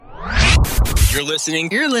You're listening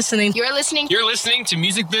to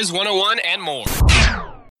Music Biz 101 and more.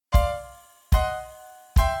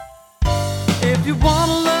 If you want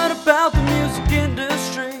to learn about the music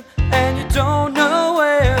industry and you don't know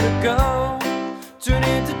where to go, tune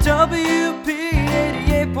into WP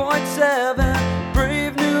 88.7,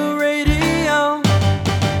 Brave New Radio.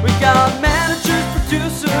 We got managers,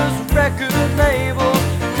 producers, record labels,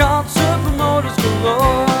 concert promoters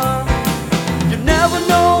galore. You never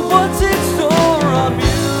know what's in store on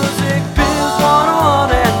Music Biz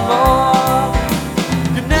 101 and more.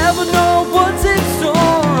 You never know what's in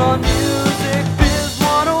store on Music Biz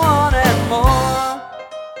 101 and more.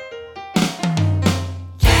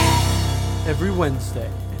 Every Wednesday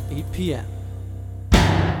at 8 p.m.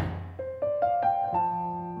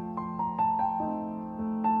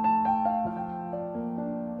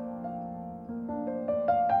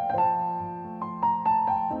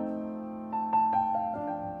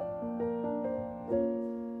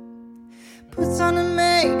 Puts on the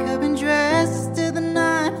makeup and dresses to the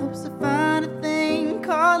nine, hopes to find a thing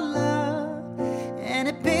called love. And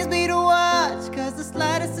it pains me to watch, cause the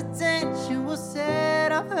slightest attention will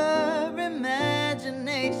set off her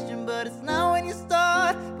imagination. But it's not when you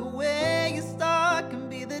start, but where you start can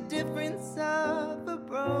be the difference of a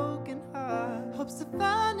broken heart. Hopes to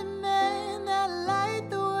find a man that light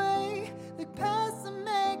the way, look past the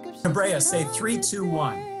makeup. Cabrea, say 3, 2,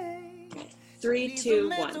 1. 3, 2,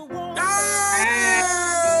 1.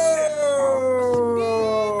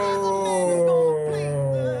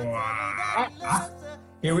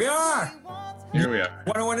 Here we are.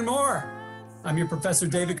 101 and more. I'm your Professor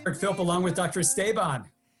David Kirk Philp along with Dr. Esteban.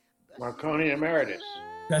 Marconi Emeritus.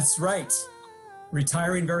 That's right.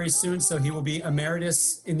 Retiring very soon, so he will be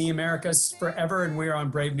emeritus in the Americas forever, and we're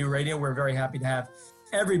on Brave New Radio. We're very happy to have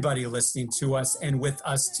everybody listening to us and with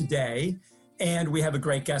us today. And we have a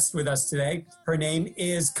great guest with us today. Her name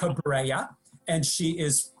is Cabrea, and she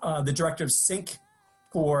is the director of Synch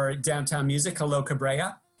for Downtown Music. Hello,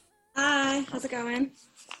 Cabrea. Hi, how's it going?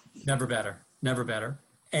 Never better, never better.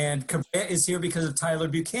 And Cabrea is here because of Tyler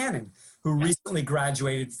Buchanan, who recently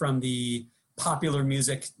graduated from the popular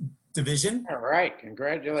music division. All right,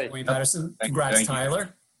 congratulations. Wayne Patterson. Congrats,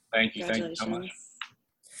 Tyler. Thank you so much.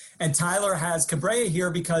 And Tyler has Cabrea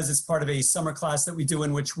here because it's part of a summer class that we do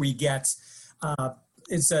in which we get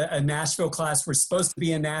it's a Nashville class. We're supposed to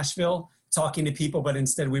be in Nashville talking to people, but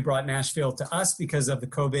instead we brought Nashville to us because of the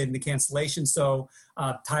COVID and the cancellation. So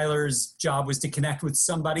Tyler's job was to connect with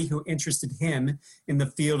somebody who interested him in the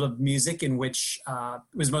field of music in which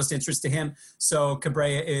was most interest to him. So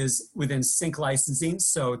Cabrea is within Synch licensing.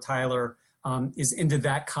 So Tyler is into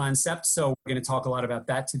that concept. So we're going to talk a lot about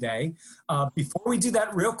that today. Before we do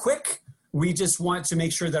that real quick, we just want to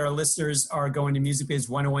make sure that our listeners are going to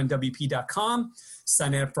musicbiz101wp.com,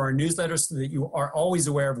 sign up for our newsletter so that you are always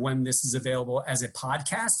aware of when this is available as a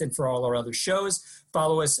podcast and for all our other shows.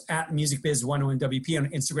 Follow us at musicbiz101wp on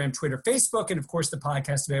Instagram, Twitter, Facebook, and of course the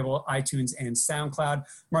podcast available on iTunes and SoundCloud.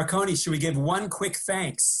 Marconi, should we give one quick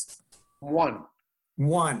thanks? One.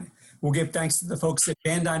 We'll give thanks to the folks at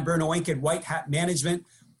Van Dyne Burno Inc. and White Hat Management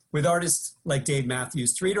with artists like Dave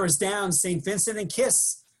Matthews. Three Doors Down, St. Vincent, and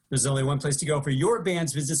Kiss. There's only one place to go for your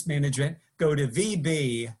band's business management. Go to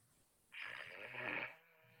vb-cpa.com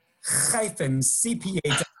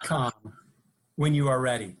when you are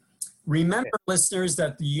ready. Remember, listeners,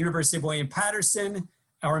 that the University of William Patterson,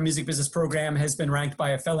 our music business program, has been ranked by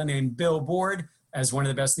a fellow named Billboard as one of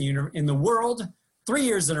the best in the world. 3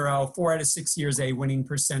 years in a row, 4 out of 6 years, a winning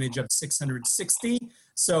percentage of 660.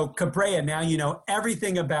 So Cabrea, now you know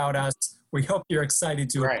everything about us. We hope you're excited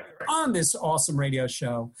to appear on this awesome radio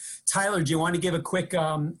show. Tyler, do you want to give a quick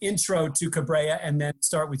intro to Cabrea and then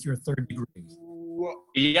start with your third degree?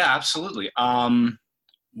 Yeah, absolutely.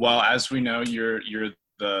 Well, as we know, you're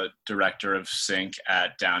the director of Synch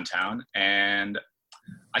at Downtown, and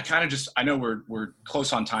I know we're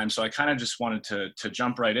close on time, so I kind of just wanted to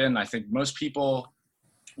jump right in. I think most people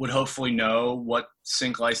would hopefully know what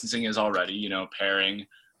Synch licensing is already, pairing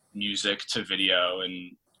music to video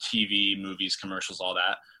and TV, movies, commercials, all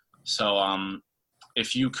that. So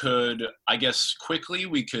if you could, I guess quickly,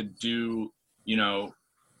 we could do,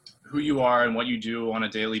 who you are and what you do on a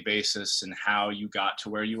daily basis and how you got to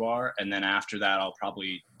where you are. And then after that, I'll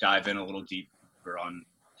probably dive in a little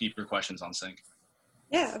deeper questions on Synch.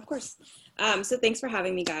 Yeah, of course. So thanks for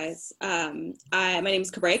having me, guys. My name is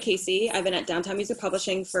Cabrea Casey. I've been at Downtown Music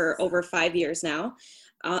Publishing for over 5 years now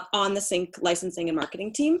on the Synch licensing and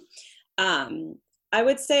marketing team. I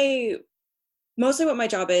would say mostly what my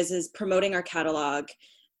job is promoting our catalog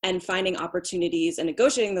and finding opportunities and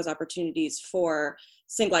negotiating those opportunities for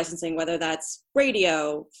sync licensing, whether that's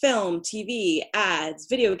radio, film, TV, ads,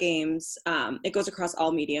 video games. It goes across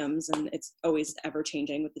all mediums, and it's always ever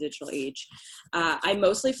changing with the digital age. I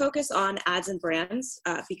mostly focus on ads and brands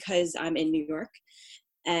because I'm in New York,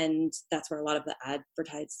 and that's where a lot of the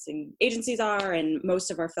advertising agencies are, and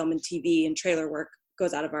most of our film and TV and trailer work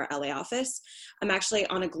goes out of our LA office. I'm actually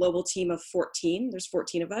on a global team of 14. There's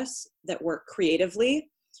 14 of us that work creatively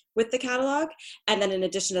with the catalog. And then in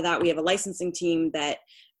addition to that, we have a licensing team that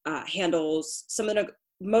handles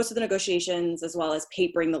most of the negotiations, as well as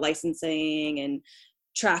papering the licensing and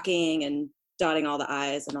tracking and dotting all the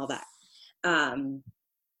I's and all that.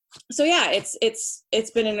 So yeah,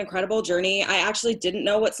 it's been an incredible journey. I actually didn't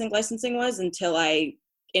know what sync licensing was until I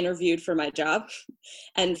interviewed for my job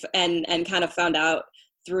and kind of found out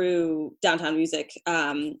through Downtown Music.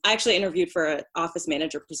 I actually interviewed for an office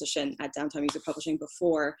manager position at Downtown Music Publishing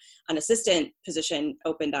before an assistant position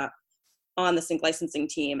opened up on the sync licensing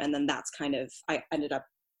team. And then that's kind of, I ended up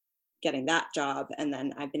getting that job, and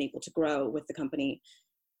then I've been able to grow with the company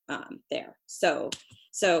there. So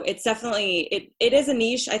it's definitely, it is a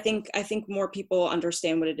niche. I think more people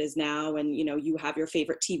understand what it is now. And, you know, you have your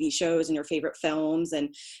favorite TV shows and your favorite films,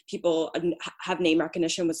 and people have name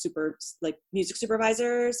recognition with music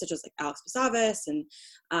supervisors, such as like Alex Pisavis. And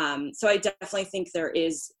so I definitely think there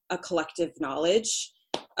is a collective knowledge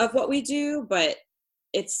of what we do, but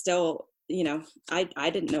it's still, you know, I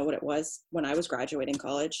didn't know what it was when I was graduating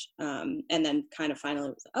college. And then kind of finally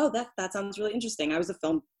was, oh, that sounds really interesting. I was a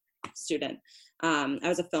film student. I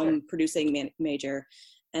was a film producing major,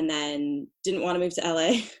 and then didn't want to move to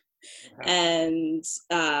LA and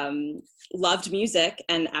loved music,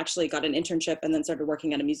 and actually got an internship and then started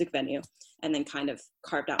working at a music venue, and then kind of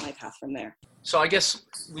carved out my path from there. So I guess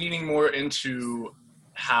leaning more into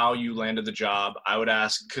how you landed the job, I would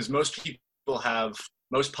ask, because most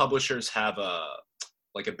publishers have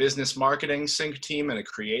a business marketing sync team and a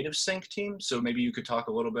creative sync team. So maybe you could talk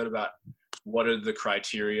a little bit about what are the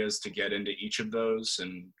criterias to get into each of those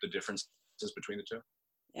and the differences between the two?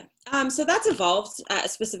 Yeah. So that's evolved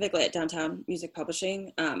specifically at Downtown Music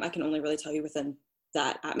Publishing. I can only really tell you within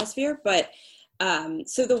that atmosphere, but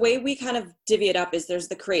so the way we kind of divvy it up is there's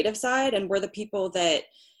the creative side, and we're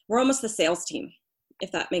almost the sales team,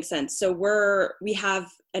 if that makes sense. So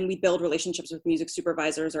we build relationships with music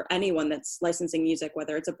supervisors or anyone that's licensing music,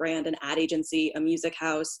 whether it's a brand, an ad agency, a music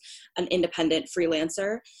house, an independent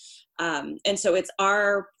freelancer. And so it's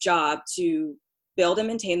our job to build and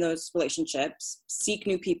maintain those relationships, seek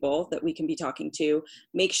new people that we can be talking to,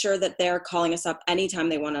 make sure that they're calling us up anytime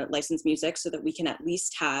they want to license music, so that we can at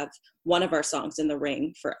least have one of our songs in the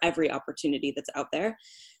ring for every opportunity that's out there.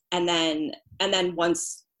 And then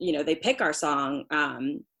once, you know, they pick our song,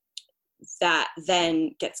 that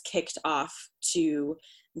then gets kicked off to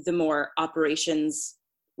the more operations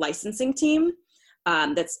licensing team,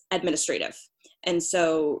 that's administrative. And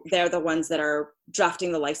so they're the ones that are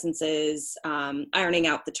drafting the licenses, ironing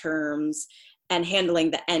out the terms, and handling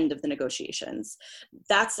the end of the negotiations.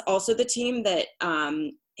 That's also the team that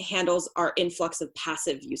handles our influx of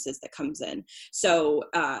passive uses that comes in. So,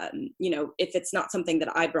 you know, if it's not something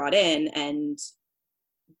that I brought in, and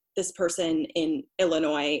this person in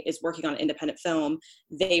Illinois is working on an independent film,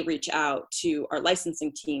 they reach out to our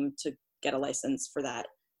licensing team to get a license for that,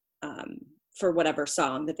 for whatever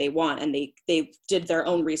song that they want. And they did their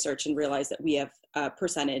own research and realized that we have a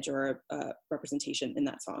percentage or a representation in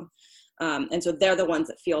that song. And so they're the ones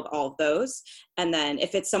that field all of those. And then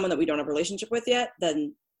if it's someone that we don't have a relationship with yet,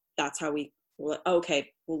 then that's how we'll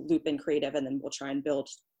loop in creative, and then we'll try and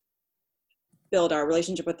build our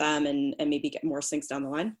relationship with them and maybe get more syncs down the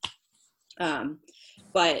line.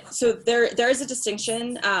 But so there is a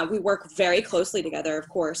distinction. We work very closely together, of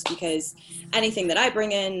course, because anything that I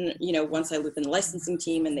bring in, you know, once I loop in the licensing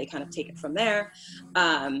team and they kind of take it from there,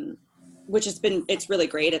 which it's really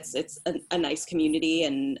great. It's a nice community,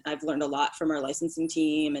 and I've learned a lot from our licensing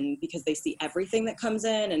team, and because they see everything that comes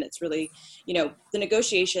in, and it's really, you know, the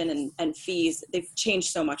negotiation and fees, they've changed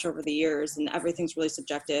so much over the years, and everything's really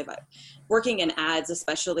subjective. Working in ads,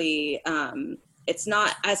 especially, it's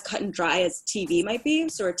not as cut and dry as TV might be.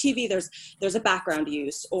 So a TV, there's a background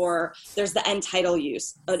use, or there's the end title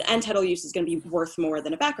use. An end title use is going to be worth more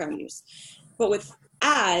than a background use. But with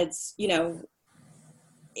ads, you know,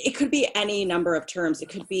 it could be any number of terms. It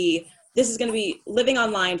could be, this is going to be living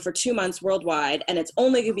online for 2 months worldwide, and it's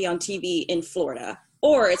only going to be on TV in Florida.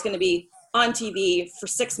 Or it's going to be on TV for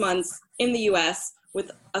 6 months in the US with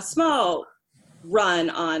a small run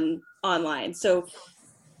online. So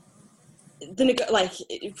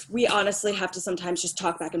we honestly have to sometimes just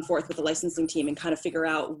talk back and forth with the licensing team and kind of figure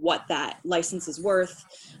out what that license is worth.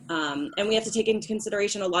 And we have to take into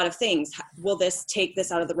consideration a lot of things. Will this take this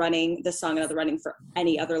song out of the running for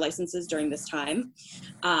any other licenses during this time?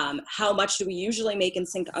 How much do we usually make in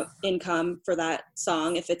sync income for that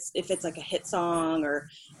song? If it's like a hit song or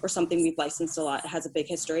something we've licensed a lot, has a big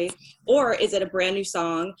history, or is it a brand new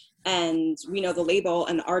song and we know the label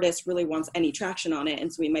and the artist really wants any traction on it,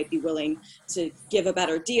 and so we might be willing to give a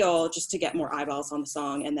better deal just to get more eyeballs on the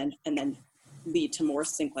song and then lead to more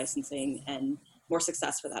sync licensing and more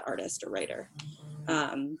success for that artist or writer.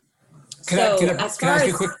 Can I ask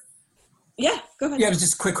you a quick? Yeah, go ahead. Yeah, it was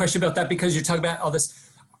just a quick question about that, because you're talking about all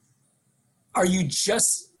this. Are you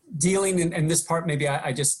just dealing, and this part maybe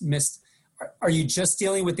I just missed, are you just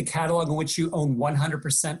dealing with the catalog in which you own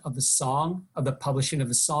 100% of the song, of the publishing of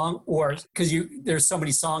the song? Or, because there's so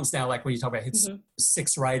many songs now, like when you talk about hits,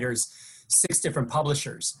 6 writers, 6 different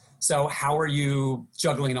publishers. So how are you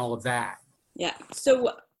juggling all of that? Yeah,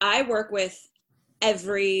 so I work with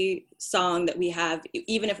every song that we have,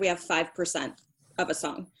 even if we have 5% of a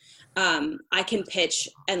song. I can pitch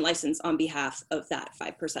and license on behalf of that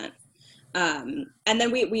 5%. And then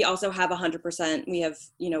we also have 100%. We have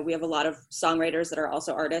a lot of songwriters that are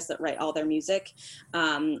also artists that write all their music.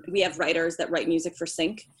 We have writers that write music for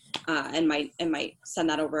Synch, and might send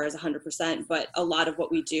that over as 100%. But a lot of what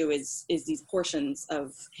we do is these portions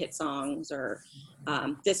of hit songs, or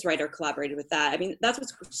this writer collaborated with that. I mean, that's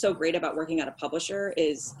what's so great about working at a publisher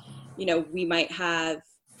is, we might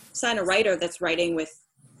sign a writer that's writing with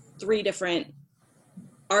 3 different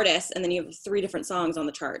artists, and then you have 3 different songs on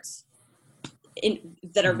the charts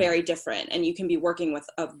that are very different, and you can be working with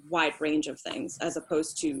a wide range of things as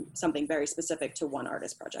opposed to something very specific to one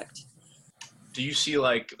artist project. Do you see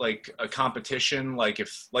like a competition? Like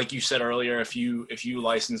you said earlier, if you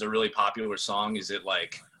license a really popular song, is it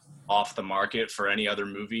like off the market for any other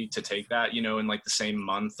movie to take that, in like the same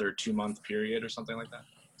month or 2-month period or something like that?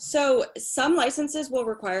 So some licenses will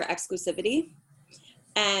require exclusivity,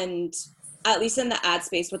 and at least in the ad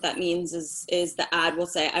space, what that means is the ad will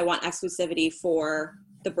say, I want exclusivity for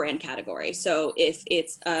the brand category. So if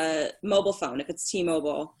it's a mobile phone, if it's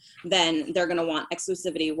T-Mobile, then they're going to want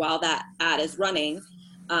exclusivity while that ad is running,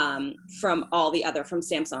 from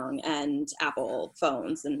Samsung and Apple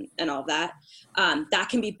phones and all of that. That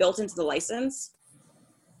can be built into the license.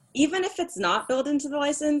 Even if it's not built into the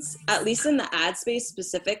license, at least in the ad space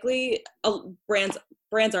specifically, brands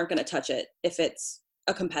aren't going to touch it if it's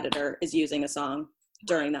a competitor is using a song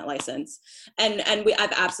during that license. And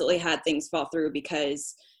I've absolutely had things fall through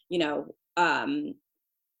because,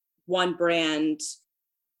 one brand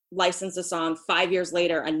licensed a song, 5 years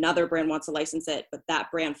later, another brand wants to license it, but that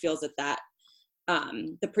brand feels that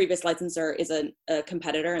the previous licensor is a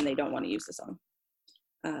competitor and they don't want to use the song.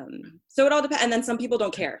 So it all depends. And then some people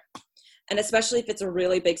don't care. And especially if it's a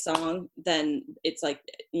really big song, then it's like,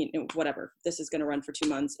 whatever, this is going to run for 2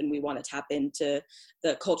 months and we want to tap into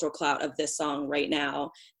the cultural clout of this song right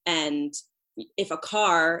now. And if a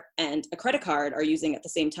car and a credit card are using at the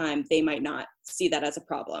same time, they might not see that as a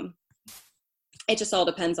problem. It just all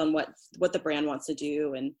depends on what the brand wants to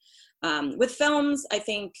do. And with films, I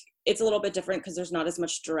think it's a little bit different because there's not as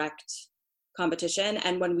much direct competition.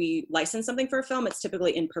 And when we license something for a film, it's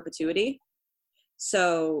typically in perpetuity.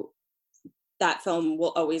 So that film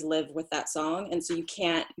will always live with that song. And so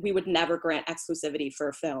we would never grant exclusivity for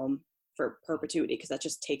a film for perpetuity because that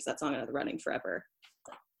just takes that song out of the running forever.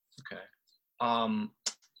 Okay.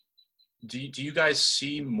 Do you guys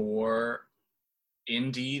see more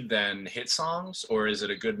indie than hit songs, or is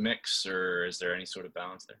it a good mix, or is there any sort of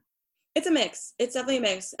balance there? It's a mix. It's definitely a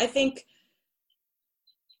mix. I think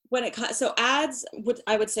so ads,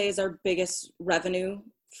 I would say is our biggest revenue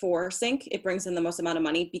for Synch. It brings in the most amount of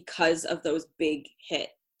money because of those big hit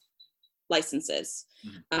licenses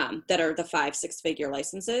that are the 5-6 figure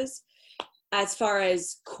licenses. As far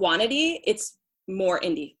as quantity, it's more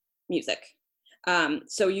indie music.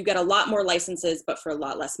 So you get a lot more licenses, but for a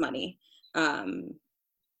lot less money, and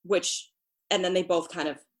then they both kind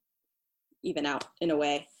of even out in a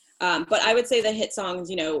way. But I would say the hit songs,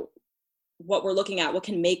 what we're looking at, what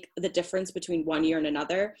can make the difference between one year and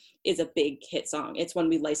another is a big hit song. It's when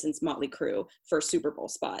we license Motley Crue for a Super Bowl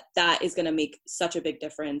spot. That is going to make such a big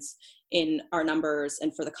difference in our numbers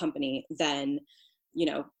and for the company than,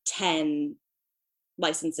 10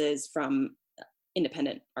 licenses from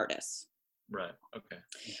independent artists. Right. Okay.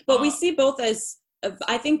 But we see both as,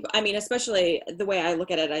 especially the way I look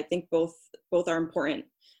at it, I think both are important.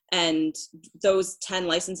 And those 10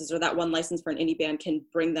 licenses or that one license for an indie band can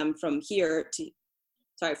bring them from here to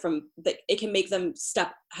it can make them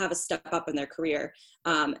have a step up in their career,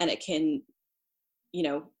 and it can,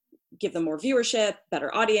 give them more viewership,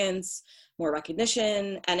 better audience, more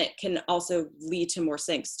recognition, and it can also lead to more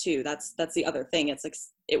syncs too. That's the other thing. It's like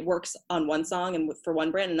it works on one song, and for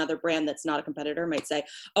one brand, another brand that's not a competitor might say,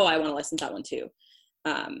 oh, I want to license that one too.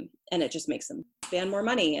 And it just makes them band more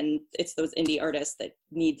money, and it's those indie artists that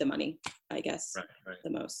need the money, I guess, right. the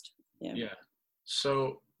most. Yeah.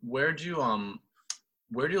 So where do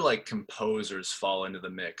like composers fall into the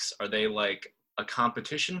mix? Are they like a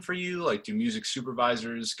competition for you? Like, do music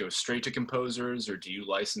supervisors go straight to composers, or do you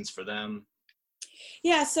license for them?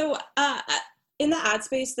 Yeah, so in the ad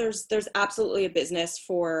space, there's absolutely a business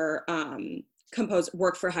for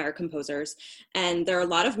work for hire composers, and there are a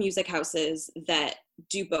lot of music houses that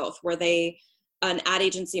do both, where an ad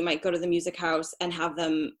agency might go to the music house and have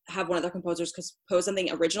one of their composers compose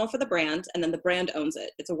something original for the brand, and then the brand owns it.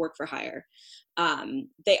 It's a work for hire.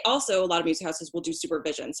 They also, a lot of music houses will do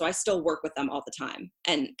supervision. So I still work with them all the time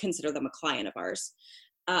and consider them a client of ours.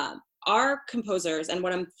 Our composers, and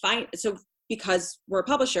what I'm fine, so because we're a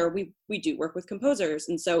publisher, we do work with composers.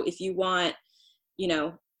 And so if you want,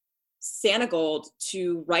 Sanagold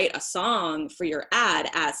to write a song for your ad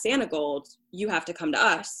as Sanagold, you have to come to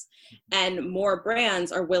us. And more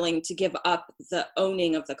brands are willing to give up the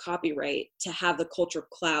owning of the copyright to have the cultural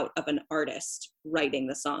clout of an artist writing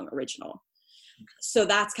the song original. So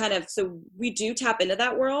that's so we do tap into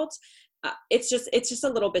that world. It's just a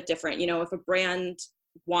little bit different. If a brand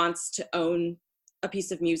wants to own a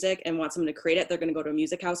piece of music and want someone to create it, they're going to go to a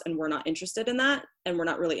music house, and we're not interested in that, and we're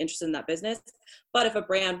not really interested in that business. But if a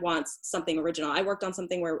brand wants something original, I worked on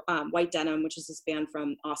something where White Denim, which is this band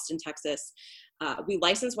from Austin, Texas, we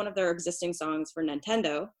licensed one of their existing songs for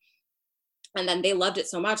Nintendo, and then they loved it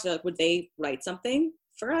so much, they're like, would they write something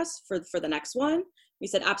for us for the next one? We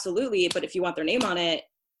said, absolutely, but if you want their name on it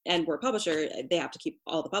and we're a publisher, they have to keep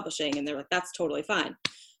all the publishing. And they're like, that's totally fine.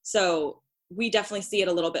 So we definitely see it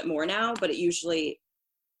a little bit more now, but it usually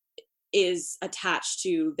is attached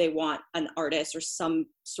to, they want an artist or some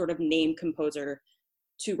sort of name composer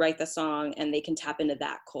to write the song, and they can tap into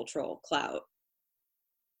that cultural clout,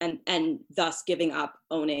 and thus giving up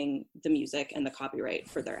owning the music and the copyright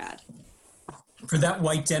for their ad. For that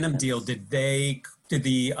White Denim deal, did the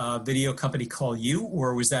video company call you,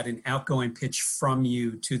 or was that an outgoing pitch from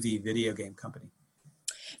you to the video game company?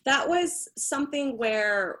 That was something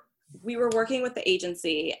where we were working with the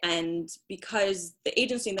agency, and because the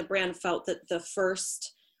agency and the brand felt that the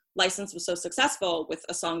first license was so successful with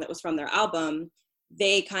a song that was from their album,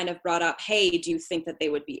 they kind of brought up, hey, do you think that they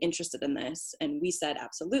would be interested in this? And we said,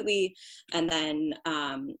 absolutely. And then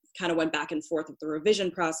kind of went back and forth with the revision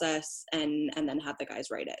process, and then had the guys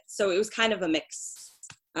write it. So it was kind of a mix,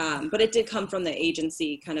 but it did come from the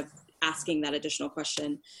agency kind of asking that additional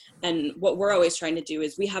question. And what we're always trying to do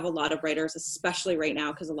is, we have a lot of writers, especially right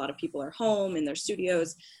now, because a lot of people are home in their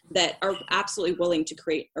studios, that are absolutely willing to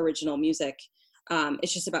create original music.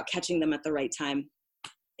 It's just about catching them at the right time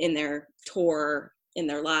in their tour, in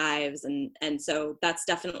their lives. And so that's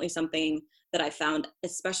definitely something that I found,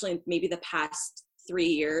 especially maybe the past 3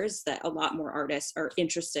 years, that a lot more artists are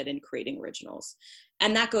interested in creating originals.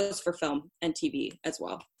 And that goes for film and TV as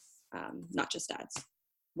well, not just ads.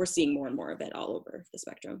 We're seeing more and more of it all over the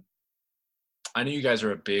spectrum. I know you guys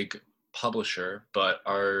are a big publisher, but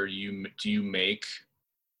do you make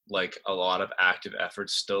like a lot of active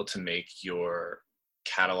efforts still to make your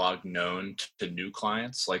catalog known to new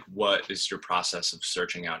clients? Like, what is your process of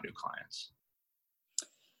searching out new clients?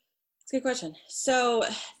 It's a good question. So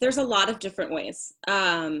there's a lot of different ways.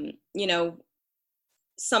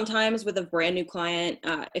 Sometimes with a brand new client,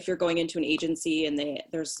 if you're going into an agency and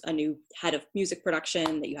there's a new head of music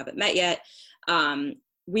production that you haven't met yet,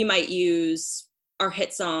 we might use our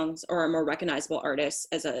hit songs or our more recognizable artists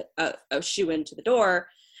as a shoe-in to the door,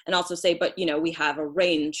 and also say, but we have a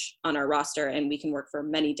range on our roster, and we can work for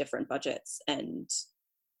many different budgets and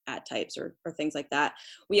ad types or things like that.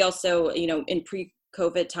 We also, in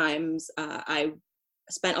pre-COVID times, I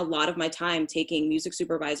spent a lot of my time taking music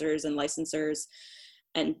supervisors and licensors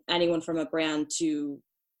and anyone from a brand to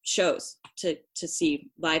shows to see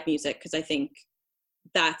live music, because I think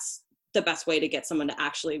that's the best way to get someone to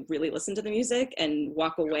actually really listen to the music and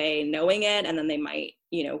walk away knowing it, and then they might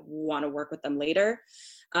want to work with them later.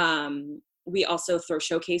 We also throw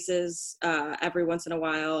showcases every once in a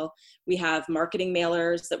while. We have marketing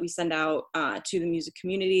mailers that we send out to the music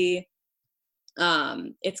community.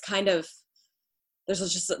 It's kind of,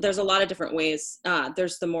 there's a lot of different ways.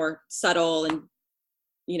 There's the more subtle and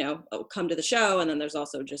come to the show. And then there's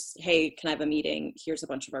also just, hey, can I have a meeting? Here's a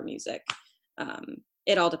bunch of our music.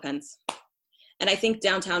 It all depends. And I think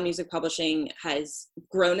Downtown Music Publishing has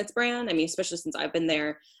grown its brand. I mean, especially since I've been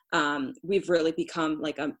there, we've really become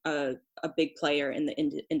like a big player in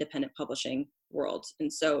the independent publishing world.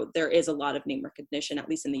 And so there is a lot of name recognition, at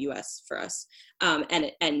least in the US for us.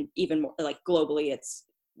 And even more like globally,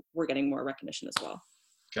 we're getting more recognition as well.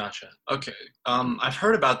 Gotcha. Okay. I've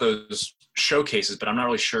heard about those showcases, but I'm not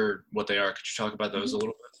really sure what they are. Could you talk about those a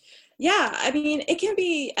little bit? Yeah, I mean, it can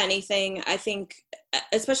be anything. I think,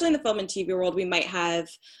 especially in the film and TV world, we might have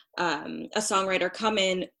a songwriter come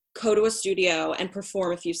in, go to a studio, and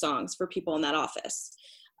perform a few songs for people in that office.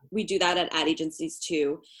 We do that at ad agencies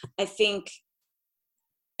too. I think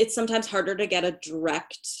it's sometimes harder to get a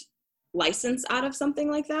direct license out of something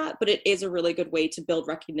like that, but it is a really good way to build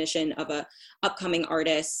recognition of a upcoming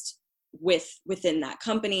artist within that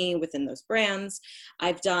company, within those brands.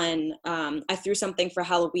 I threw something for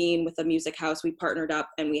Halloween with a music house. We partnered up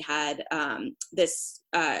and we had this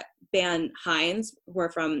band Heinz, who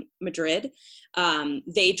are from Madrid.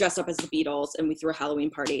 They dressed up as the Beatles and we threw a Halloween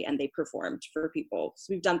party and they performed for people. So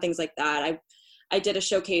we've done things like that. I did a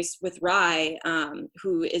showcase with Rye,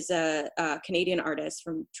 who is a Canadian artist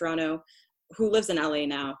from Toronto who lives in LA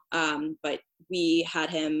now. But we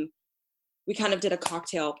kind of did a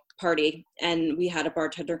cocktail party and we had a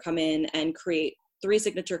bartender come in and create 3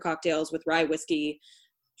 signature cocktails with rye whiskey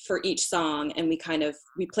for each song. And we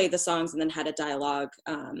played the songs and then had a dialogue,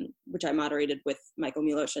 which I moderated with Michael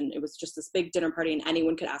Milosh. And it was just this big dinner party and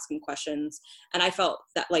anyone could ask him questions. And I felt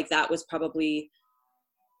that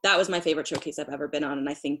that was my favorite showcase I've ever been on. And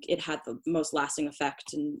I think it had the most lasting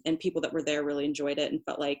effect and people that were there really enjoyed it and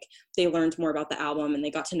felt like they learned more about the album and they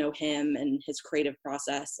got to know him and his creative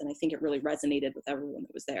process. And I think it really resonated with everyone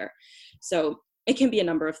that was there. So it can be a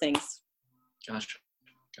number of things. Gotcha.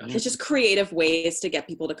 It's just creative ways to get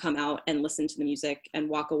people to come out and listen to the music and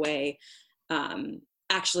walk away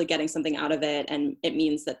actually getting something out of it. And it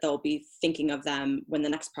means that they'll be thinking of them when the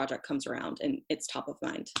next project comes around and it's top of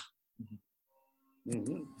mind.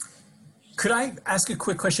 Mm-hmm. Could I ask a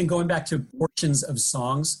quick question going back to portions of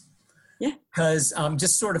songs? Yeah. Because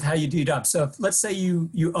just sort of how you do it up. So if, let's say you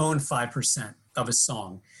own 5% of a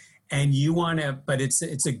song and you want to, but it's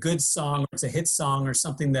a good song, it's a hit song or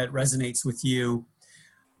something that resonates with you.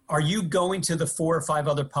 Are you going to the 4 or 5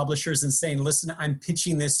 other publishers and saying, listen, I'm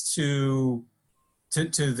pitching this to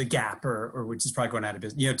the Gap or which is probably going out of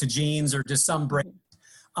business, to Jeans or just some brand?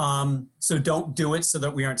 So don't do it so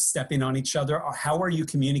that we aren't stepping on each other. Or how are you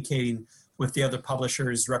communicating with the other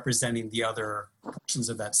publishers representing the other portions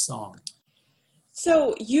of that song?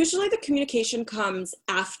 So usually the communication comes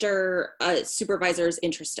after a supervisor is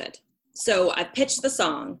interested. So I pitch the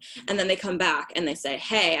song and then they come back and they say,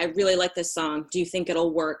 hey, I really like this song. Do you think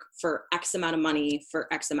it'll work for X amount of money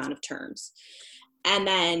for X amount of terms? And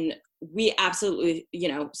then we absolutely,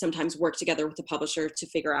 sometimes work together with the publisher to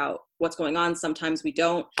figure out what's going on. Sometimes we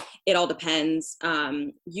don't. It all depends.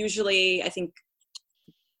 Usually, I think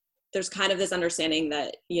there's kind of this understanding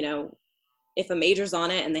that, if a major's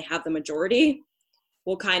on it and they have the majority,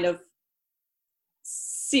 we'll kind of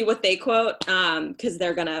see what they quote, because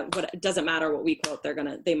it doesn't matter what we quote,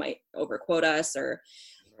 they might overquote us or.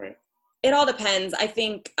 Right. It all depends. I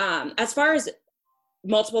think as far as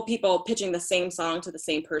multiple people pitching the same song to the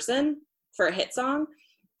same person for a hit song,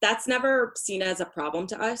 that's never seen as a problem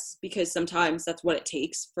to us because sometimes that's what it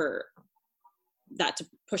takes for that to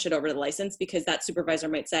push it over to the license, because that supervisor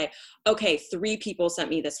might say, okay, 3 people sent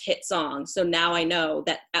me this hit song. So now I know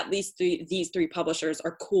that at least these 3 publishers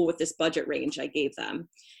are cool with this budget range I gave them.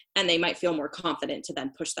 And they might feel more confident to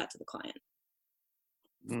then push that to the client.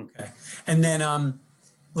 Okay. And then,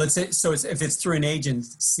 let's say, so if it's through an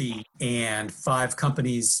agency and 5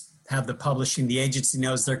 companies have the publishing, the agency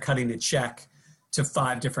knows they're cutting a check to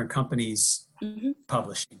 5 different companies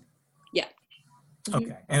publishing. Yeah. Mm-hmm.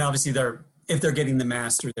 Okay. And obviously if they're getting the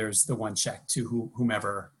master, there's the one check to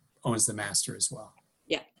whomever owns the master as well.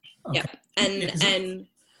 Yeah. Okay. Yeah. And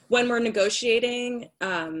when we're negotiating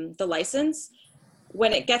the license,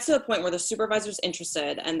 when it gets to the point where the supervisor's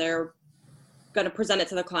interested and they're going to present it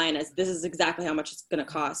to the client as this is exactly how much it's going to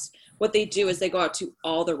cost, what they do is they go out to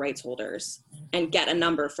all the rights holders and get a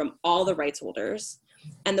number from all the rights holders.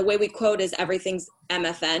 And the way we quote is everything's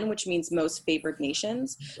MFN, which means most favored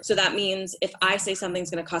nations. So that means if I say something's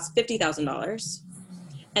going to cost $50,000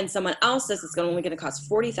 and someone else says it's only going to cost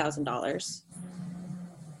 $40,000,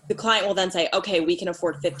 the client will then say, okay, we can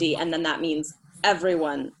afford 50. And then that means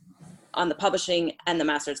everyone on the publishing and the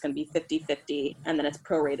master is going to be 50-50. And then it's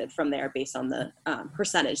prorated from there based on the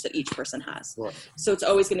percentage that each person has. Right. So it's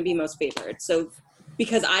always going to be most favored. So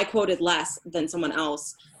because I quoted less than someone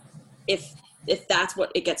else, if that's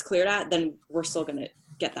what it gets cleared at, then we're still going to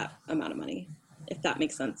get that amount of money. if that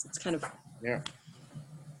makes sense. It's kind of, Yeah.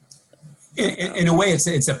 In a way,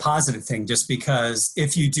 it's a positive thing, just because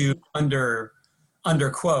if you do under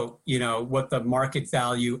quote, you know, what the market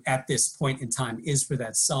value at this point in time is for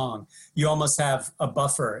that song, you almost have a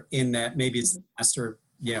buffer in that maybe it's the master,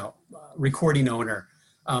 you know, recording owner,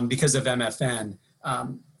 because of MFN,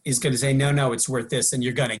 is going to say, no, it's worth this, and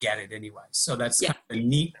you're going to get it anyway. So that's kind of a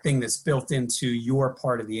neat thing that's built into your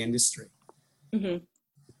part of the industry. Mm-hmm.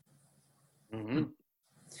 Mm-hmm.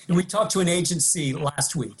 And we talked to an agency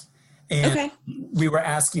last week, and we were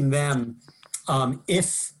asking them,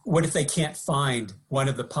 what if they can't find one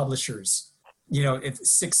of the publishers? You know, if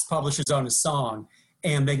 6 publishers own a song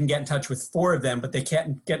and they can get in touch with 4 of them, but they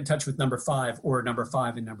can't get in touch with number 5 or number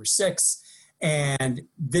 5 and number 6. And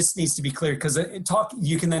this needs to be clear, because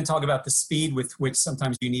you can then talk about the speed with which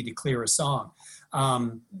sometimes you need to clear a song.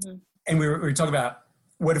 And we were talking about,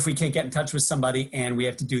 what if we can't get in touch with somebody and we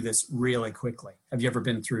have to do this really quickly? Have you ever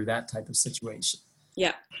been through that type of situation?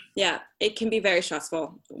 Yeah. It can be very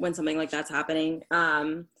stressful when something like that's happening.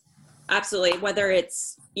 Absolutely. Whether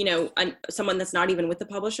it's, you know, someone that's not even with the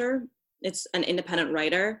publisher, it's an independent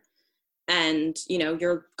writer, and, you know,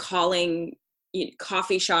 you're calling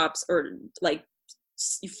coffee shops, or like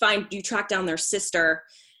you track down their sister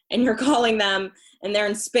and you're calling them, and they're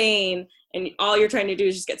in Spain, and all you're trying to do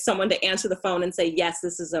is just get someone to answer the phone and say, yes,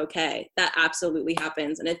 this is okay. That absolutely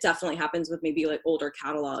happens. And it definitely happens with maybe like older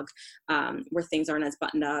catalog, where things aren't as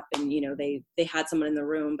buttoned up, and, you know, they had someone in the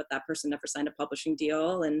room, but that person never signed a publishing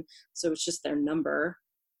deal. And so it's just their number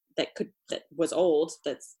that was old,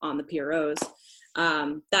 that's on the PROs.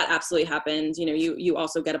 That absolutely happens. You know, you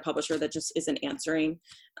also get a publisher that just isn't answering,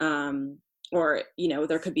 or, you know,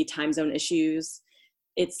 there could be time zone issues.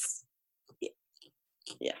 It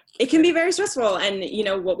can be very stressful. And, you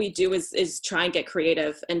know, what we do is try and get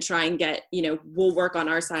creative and try and get, you know, we'll work on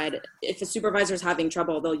our side. If a supervisor is having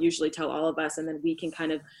trouble, they'll usually tell all of us, and then we can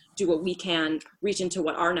kind of do what we can, reach into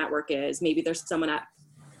what our network is. Maybe there's someone at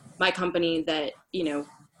my company that, you know,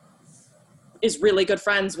 is really good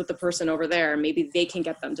friends with the person over there. Maybe they can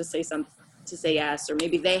get them to say yes, or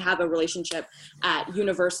maybe they have a relationship at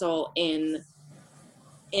Universal in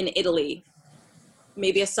Italy.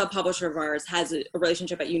 Maybe a sub-publisher of ours has a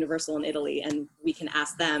relationship at Universal in Italy, and we can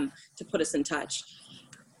ask them to put us in touch.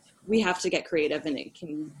 We have to get creative, and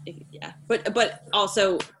but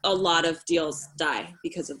also a lot of deals die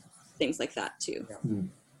because of things like that too.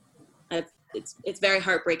 It's very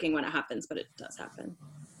heartbreaking when it happens, but it does happen.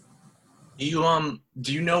 Do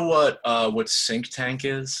you know what Sync Tank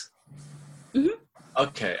is? Mm-hmm.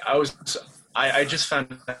 Okay, I just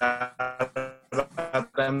found out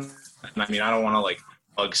about them. I mean, I don't want to like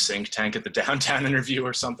bug Sync Tank at the downtown interview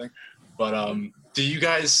or something, but do you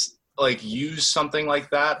guys like use something like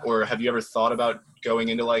that, or have you ever thought about going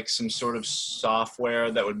into like some sort of software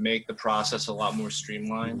that would make the process a lot more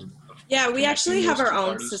streamlined? Yeah, we actually have our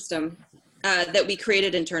own system that we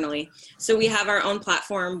created internally. So we have our own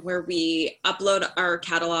platform where we upload our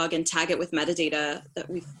catalog and tag it with metadata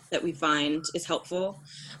that we find is helpful.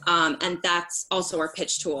 And that's also our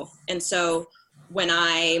pitch tool. And so when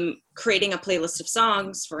I'm creating a playlist of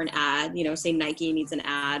songs for an ad, you know, say Nike needs an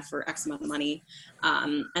ad for X amount of money,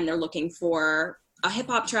 and they're looking for a hip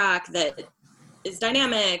hop track that is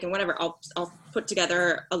dynamic and whatever, I'll put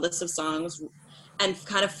together a list of songs and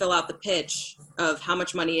kind of fill out the pitch of how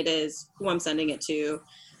much money it is, who I'm sending it to.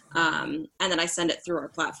 And then I send it through our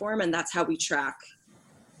platform, and that's how we track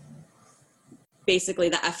basically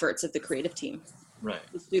the efforts of the creative team. Right.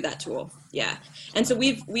 Through that tool. Yeah. And so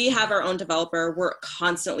we have our own developer. We're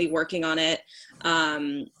constantly working on it.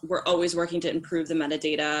 We're always working to improve the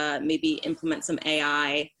metadata, maybe implement some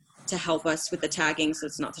AI to help us with the tagging so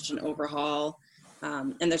it's not such an overhaul,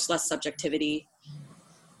 and there's less subjectivity.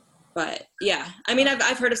 But yeah, I mean,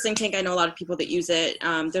 I've heard of Sync Tank. I know a lot of people that use it.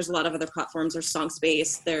 There's a lot of other platforms. There's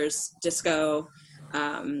Songspace, there's Disco.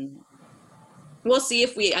 We'll see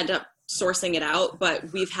if we end up sourcing it out,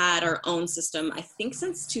 but we've had our own system, I think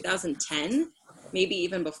since 2010, maybe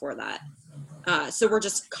even before that. So we're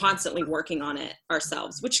just constantly working on it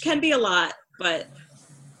ourselves, which can be a lot, but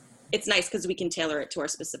it's nice because we can tailor it to our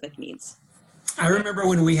specific needs. I remember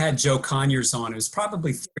when we had Joe Conyers on, it was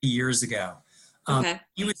probably 3 years ago.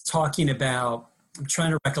 He was talking about, I'm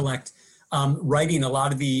trying to recollect, writing a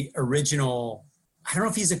lot of the original, I don't know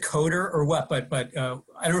if he's a coder or what, but I don't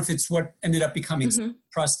know if it's what ended up becoming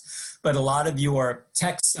Trust, but a lot of your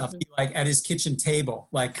tech stuff, like at his kitchen table,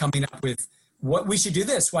 like coming up with what we should do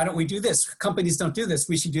this. Why don't we do this? Companies don't do this.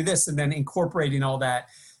 We should do this. And then incorporating all that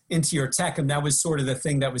into your tech. And that was sort of the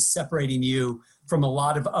thing that was separating you from a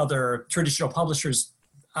lot of other traditional publishers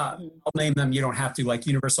I'll name them, you don't have to, like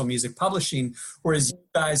Universal Music Publishing, whereas you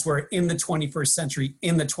guys were in the 21st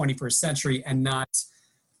century and not,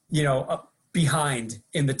 behind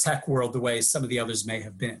in the tech world the way some of the others may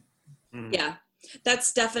have been. Yeah,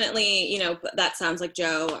 that's definitely, that sounds like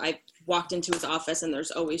Joe. I walked into his office and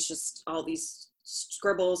there's always just all these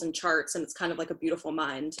scribbles and charts, and it's kind of like a beautiful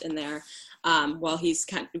mind in there, while he's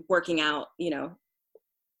kind of working out,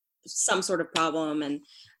 some sort of problem. And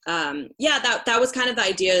that was kind of the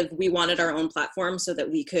idea of, we wanted our own platform so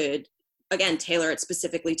that we could, again, tailor it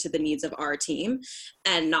specifically to the needs of our team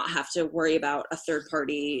and not have to worry about a third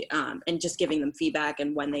party, and just giving them feedback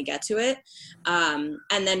and when they get to it. And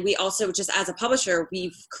then we also, just as a publisher,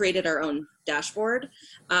 we've created our own dashboard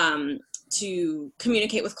to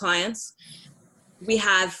communicate with clients. We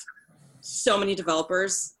have so many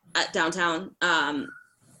developers at Downtown,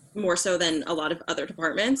 more so than a lot of other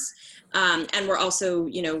departments. And we're also,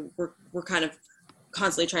 we're kind of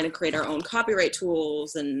constantly trying to create our own copyright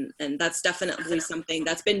tools. And that's definitely something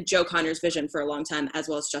that's been Joe Connor's vision for a long time, as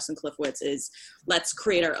well as Justin Clifowitz, is let's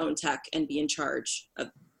create our own tech and be in charge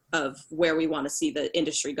of where we want to see the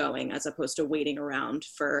industry going, as opposed to waiting around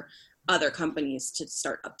for other companies to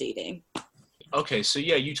start updating. Okay, so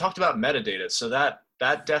yeah, you talked about metadata. So that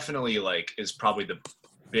definitely is probably the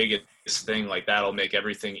biggest thing. That'll make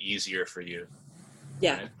everything easier for you.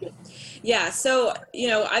 Yeah. Right? Yeah. So,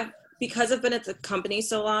 because I've been at the company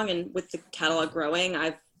so long, and with the catalog growing,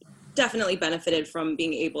 I've definitely benefited from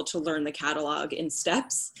being able to learn the catalog in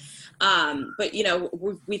steps. But,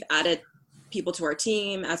 we've added people to our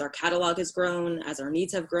team as our catalog has grown, as our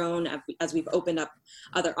needs have grown, as we've opened up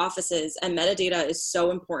other offices. And metadata is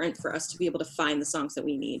so important for us to be able to find the songs that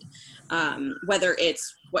we need, whether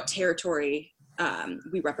it's what territory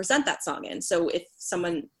we represent that song in. So if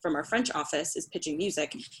someone from our French office is pitching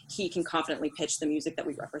music, he can confidently pitch the music that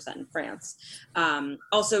we represent in France.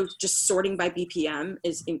 Also, just sorting by BPM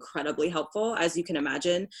is incredibly helpful, as you can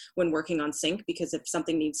imagine, when working on Synch, because if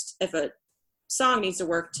a song needs to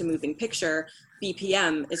work to moving picture,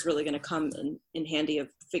 BPM is really going to come in handy of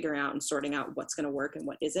figuring out and sorting out what's going to work and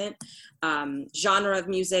what isn't. Genre of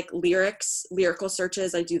music, lyrical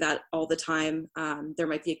searches, I do that all the time. There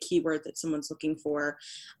might be a keyword that someone's looking for,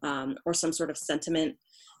 or some sort of sentiment.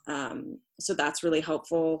 So that's really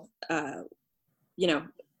helpful. A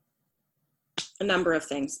number of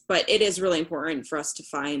things, but it is really important for us to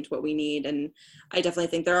find what we need. And I definitely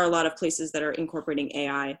think there are a lot of places that are incorporating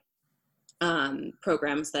AI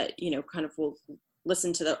programs that, kind of will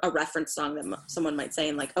listen to a reference song that someone might say,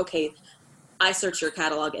 and okay, I search your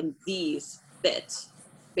catalog and these fit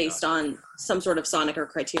based on some sort of sonic or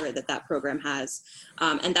criteria that program has.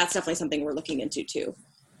 And that's definitely something we're looking into too,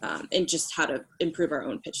 and just how to improve our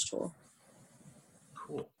own pitch tool.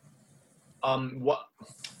 Cool.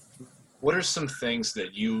 What are some things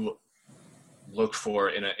that you look for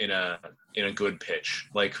in a good pitch?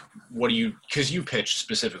 What do you, because you pitch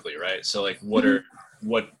specifically, right? So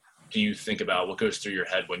what do you think about? What goes through your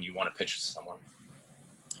head when you want to pitch to someone?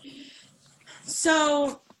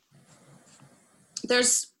 So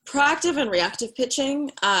there's proactive and reactive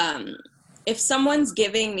pitching. If someone's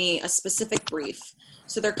giving me a specific brief,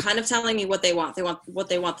 so they're kind of telling me what they want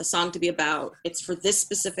the song to be about. It's for this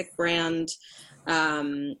specific brand,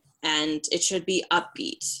 and it should be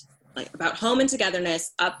upbeat, about home and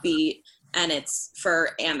togetherness, upbeat, and it's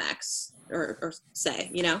for Amex or say,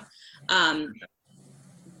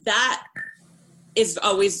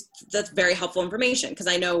 that's very helpful information, because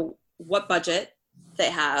I know what budget they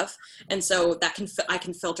have. And so I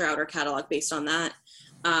can filter out our catalog based on that.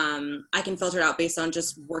 I can filter it out based on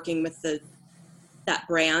just working with that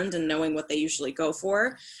brand and knowing what they usually go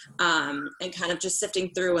for, and kind of just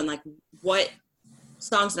sifting through and what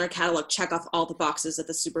songs in our catalog check off all the boxes that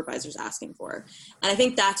the supervisor's asking for. And I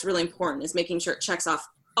think that's really important, is making sure it checks off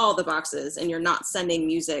all the boxes, and you're not sending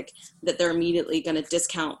music that they're immediately going to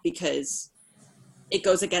discount because it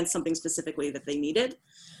goes against something specifically that they needed.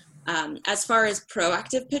 As far as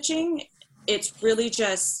proactive pitching, it's really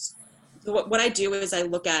just what I do is I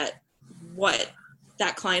look at what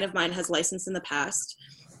that client of mine has licensed in the past,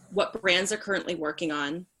 what brands are currently working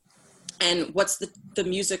on, and what's the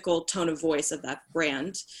musical tone of voice of that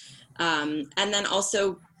brand. And then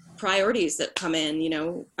also priorities that come in,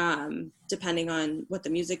 depending on what the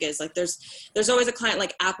music is. There's always a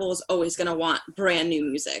client, Apple is always going to want brand new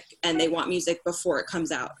music, and they want music before it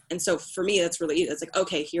comes out. And so for me, that's really, it's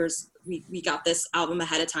okay, we got this album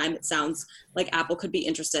ahead of time. It sounds like Apple could be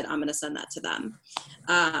interested. I'm going to send that to them.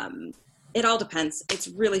 It all depends. It's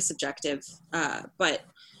really subjective. But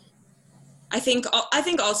I think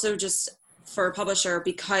also just for a publisher,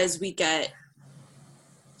 because we get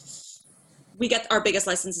we get our biggest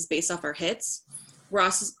licenses based off our hits.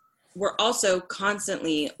 We're also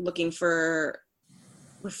constantly looking for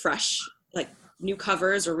refresh, like new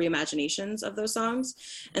covers or reimaginations of those songs.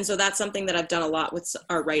 And so that's something that I've done a lot with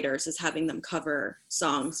our writers, is having them cover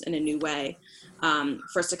songs in a new way,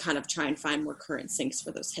 for us to kind of try and find more current syncs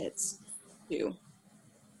for those hits too.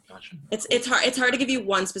 Gotcha. It's hard to give you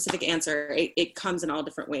one specific answer. It comes in all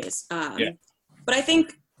different ways. But I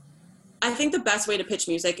think the best way to pitch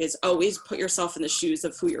music is always put yourself in the shoes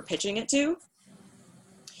of who you're pitching it to,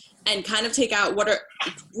 and kind of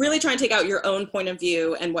really try and take out your own point of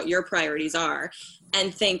view and what your priorities are,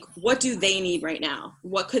 and think, what do they need right now?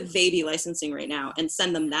 What could they be licensing right now? And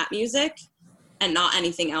send them that music and not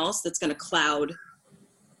anything else that's going to cloud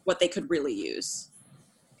what they could really use.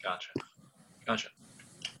 Gotcha.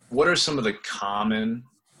 What are some of the common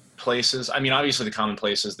places? I mean, obviously the common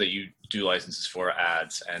places that you do licenses for,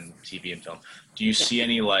 ads and TV and film. Do you see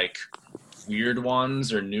any like weird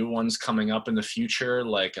ones or new ones coming up in the future?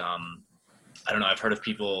 Like, I don't know, I've heard of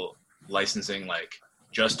people licensing like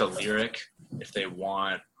just a lyric if they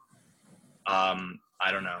want,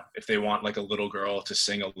 I don't know, if they want like a little girl to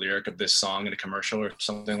sing a lyric of this song in a commercial or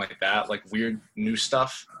something like that, like weird new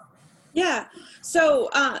stuff. Yeah. So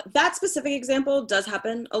that specific example does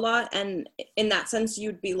happen a lot. And in that sense,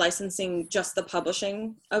 you'd be licensing just the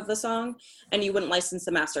publishing of the song, and you wouldn't license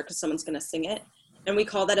the master because someone's going to sing it. And we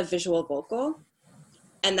call that a visual vocal.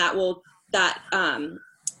 And that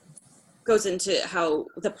goes into how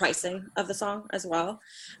the pricing of the song as well.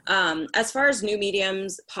 As far as new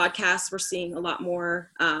mediums, podcasts, we're seeing a lot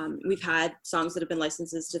more. We've had songs that have been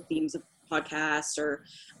licenses to themes of podcasts, or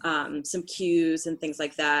some cues and things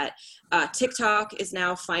like that. TikTok is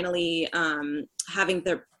now finally having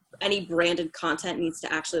any branded content needs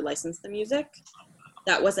to actually license the music.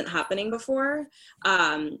 That wasn't happening before.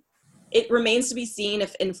 It remains to be seen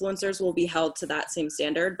if influencers will be held to that same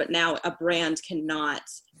standard, but now a brand cannot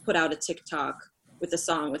put out a TikTok with a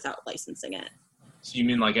song without licensing it. So you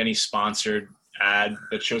mean like any sponsored ad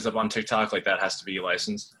that shows up on TikTok, like that has to be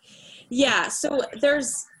licensed? Yeah, so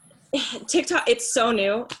there's TikTok, it's so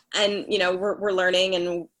new, and we're learning,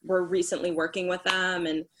 and we're recently working with them,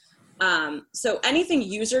 and so anything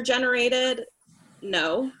user generated,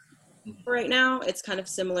 no. Right now, it's kind of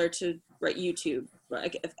similar to YouTube.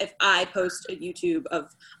 Like if I post a YouTube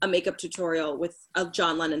of a makeup tutorial with a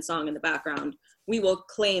John Lennon song in the background, we will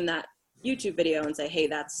claim that YouTube video and say, hey,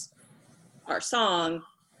 that's our song.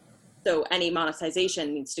 So any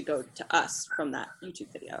monetization needs to go to us from that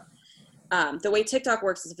YouTube video. The way TikTok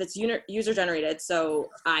works is if it's user generated,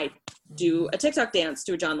 so I do a TikTok dance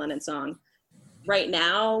to a John Lennon song. Right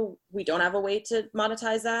now, we don't have a way to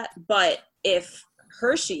monetize that, but if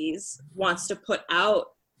Hershey's wants to put out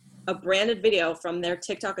a branded video from their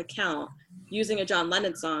TikTok account using a John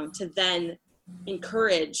Lennon song to then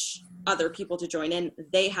encourage other people to join in,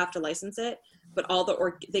 they have to license it. But all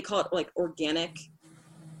they call it like organic.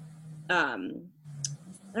 I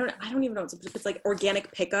don't even know. It's like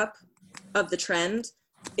organic pickup of the trend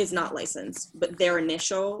is not licensed, but their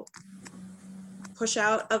initial push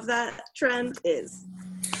out of that trend is.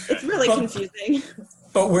 It's really confusing.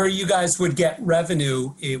 But where you guys would get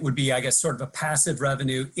revenue, it would be, I guess, sort of a passive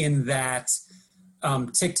revenue in that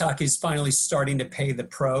TikTok is finally starting to pay the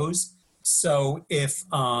pros. So if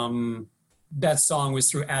that song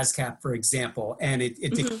was through ASCAP, for example, and it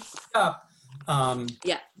picked up,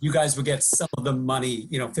 you guys would get some of the money,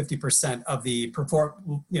 50% of the performance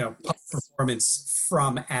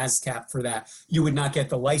from ASCAP for that. You would not get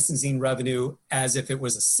the licensing revenue as if it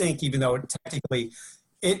was a sync, even though it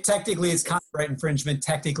technically is copyright infringement.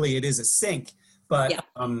 Technically, it is a sync, but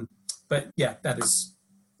that is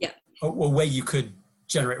a way you could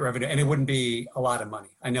generate revenue, and it wouldn't be a lot of money.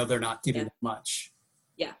 I know they're not giving much.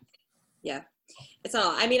 Yeah, it's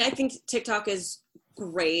all. I mean, I think TikTok is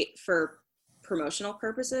great for promotional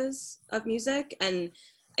purposes of music, and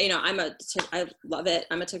I love it.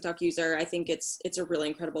 I'm a TikTok user. I think it's a really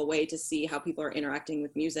incredible way to see how people are interacting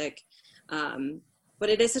with music, but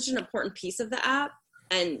it is such an important piece of the app.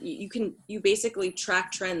 And you basically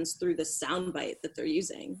track trends through the soundbite that they're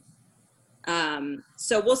using.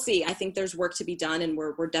 So we'll see. I think there's work to be done, and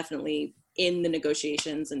we're definitely in the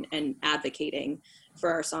negotiations and advocating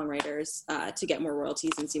for our songwriters to get more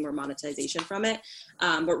royalties and see more monetization from it.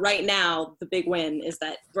 But right now, the big win is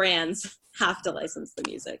that brands have to license the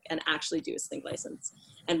music and actually do a sync license,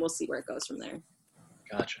 and we'll see where it goes from there.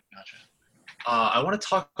 Gotcha. I want to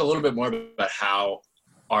talk a little bit more about how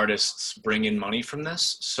artists bring in money from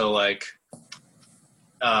this. So like,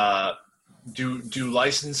 do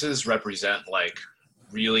licenses represent like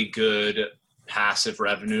really good passive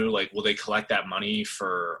revenue? Like, will they collect that money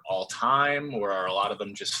for all time, or are a lot of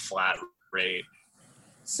them just flat rate?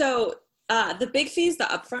 So the big fee is the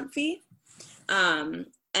upfront fee.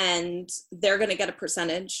 And they're going to get a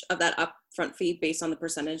percentage of that upfront fee based on the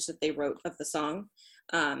percentage that they wrote of the song.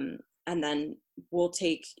 And then we'll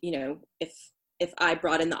take, if I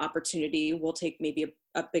brought in the opportunity, we'll take maybe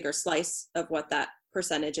a bigger slice of what that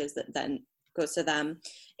percentage is that then goes to them.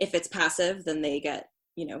 If it's passive, then they get,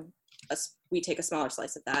 we take a smaller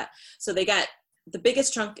slice of that. So they get, the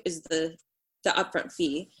biggest chunk is the upfront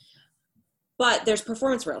fee. But there's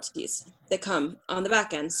performance royalties that come on the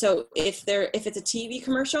back end. So if it's a TV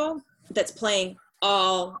commercial that's playing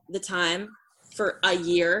all the time for a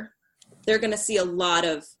year, they're going to see a lot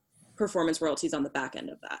of performance royalties on the back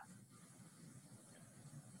end of that.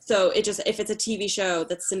 So if it's a TV show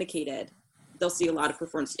that's syndicated, they'll see a lot of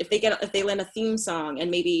performance. If they land a theme song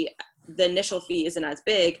and maybe the initial fee isn't as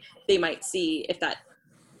big, they might see, if that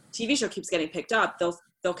TV show keeps getting picked up,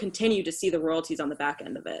 they'll continue to see the royalties on the back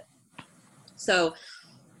end of it. So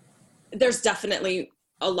there's definitely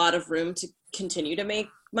a lot of room to continue to make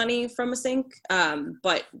money from a sync.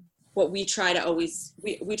 But what we try to always,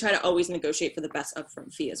 we try to always negotiate for the best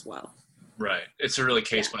upfront fee as well. Right. It's a really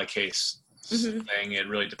case by case thing. It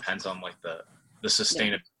really depends on like the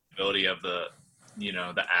sustainability of the,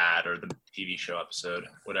 the ad or the TV show episode,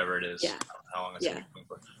 whatever it is, how long it's going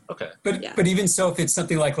for. Okay. But even so, if it's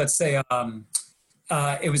something like, let's say,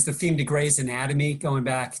 it was the theme to Grey's Anatomy going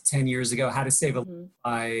back 10 years ago, How to Save a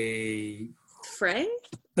Life. Fray?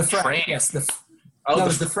 The Fray, yes. It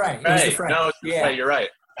was the Fray. It was the Fray. No, you're right.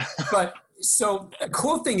 But so a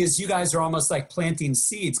cool thing is you guys are almost like planting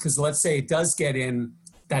seeds, because let's say it does get in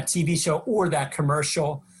that TV show or that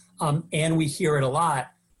commercial, and we hear it a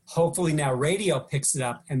lot. Hopefully now radio picks it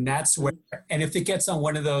up, and that's where, and if it gets on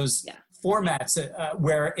one of those formats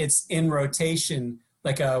where it's in rotation,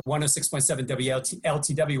 like a 106.7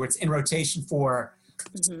 WLTW, where it's in rotation for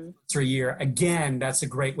a year. Again, that's a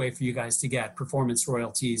great way for you guys to get performance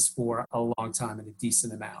royalties for a long time and a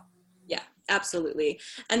decent amount. Yeah, absolutely.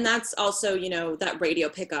 And that's also, that radio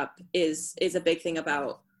pickup is a big thing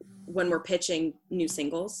about when we're pitching new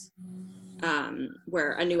singles,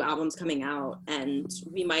 where a new album's coming out, and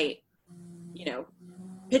we might,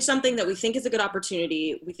 pitch something that we think is a good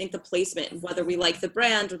opportunity. We think the placement, whether we like the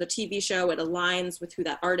brand or the TV show, it aligns with who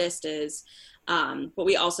that artist is. But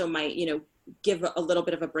we also might, give a little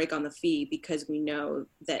bit of a break on the fee, because we know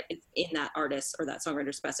that it's in that artist or that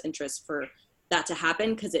songwriter's best interest for that to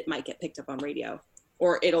happen, because it might get picked up on radio,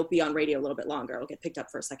 or it'll be on radio a little bit longer. It'll get picked up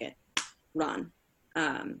for a second run.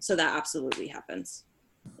 So that absolutely happens.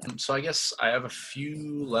 So I guess I have a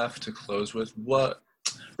few left to close with.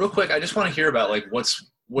 Real quick, I just want to hear about like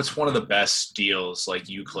what's one of the best deals like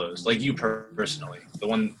you closed, like you personally, the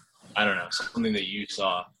one, I don't know, something that you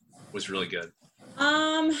saw was really good.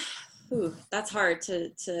 That's hard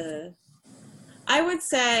to I would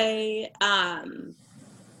say,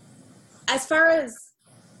 as far as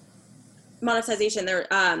monetization, there,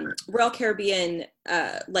 Royal Caribbean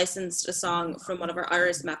licensed a song from one of our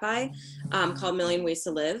artists, Mapai, called Million Ways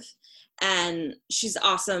to Live. And she's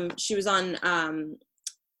awesome. She was on,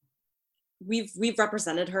 we've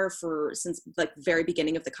represented her since like the very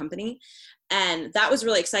beginning of the company. And that was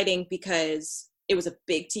really exciting because it was a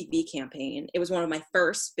big TV campaign. It was one of my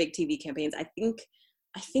first big TV campaigns. I think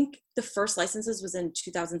the first licenses was in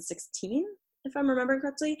 2016, if I'm remembering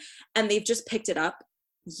correctly. And they've just picked it up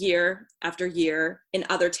year after year in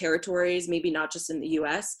other territories, maybe not just in the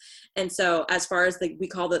US. And so as far as we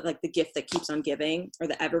call it like the gift that keeps on giving, or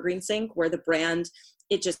the evergreen sync, where the brand,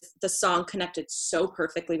 the song connected so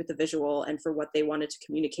perfectly with the visual and for what they wanted to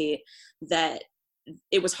communicate that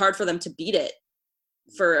it was hard for them to beat it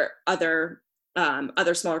for other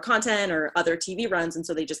smaller content or other TV runs. And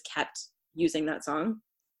so they just kept using that song.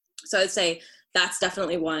 So I'd say that's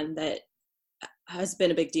definitely one that has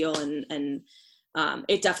been a big deal, and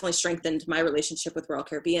it definitely strengthened my relationship with Royal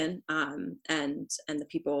Caribbean and the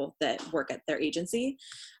people that work at their agency.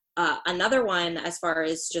 Another one, as far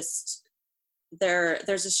as just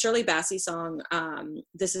there's a Shirley Bassey song,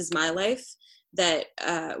 This Is My Life, that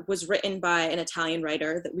was written by an Italian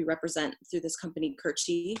writer that we represent through this company,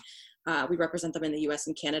 Curci. We represent them in the US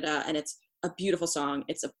and Canada, and it's a beautiful song.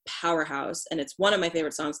 It's a powerhouse, and it's one of my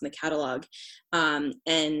favorite songs in the catalog.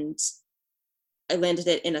 And I landed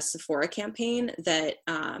it in a Sephora campaign that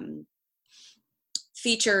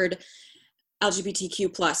featured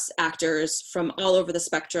LGBTQ plus actors from all over the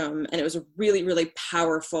spectrum. And it was a really, really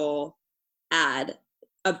powerful ad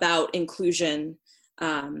about inclusion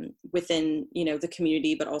within, the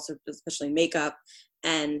community, but also especially makeup.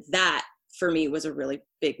 And that for me was a really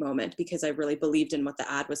big moment, because I really believed in what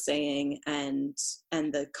the ad was saying and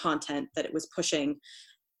the content that it was pushing.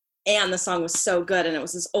 And the song was so good, and it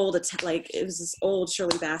was this old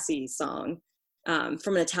Shirley Bassey song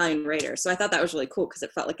from an Italian writer. So I thought that was really cool, because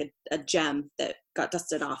it felt like a gem that got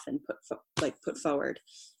dusted off and put forward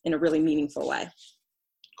in a really meaningful way.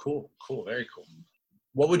 Cool, very cool.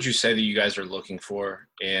 What would you say that you guys are looking for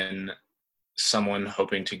in someone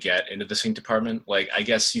hoping to get into the sync department? Like, I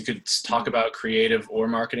guess you could talk about creative or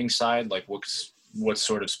marketing side. Like, what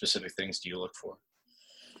sort of specific things do you look for?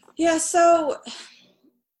 Yeah, so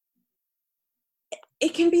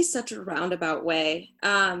it can be such a roundabout way.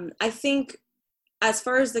 I think as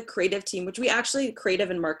far as the creative team, which we actually,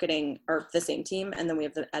 creative and marketing are the same team, and then we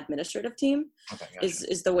have the administrative team, okay, gotcha.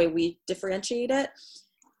 is the way we differentiate it.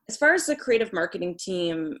 As far as the creative marketing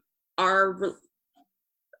team, our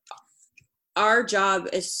job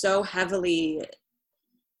is so heavily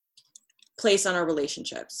placed on our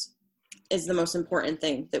relationships is the most important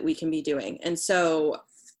thing that we can be doing. And so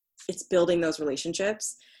it's building those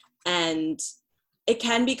relationships, and it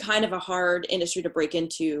can be kind of a hard industry to break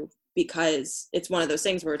into, because it's one of those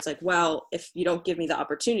things where it's like, well, if you don't give me the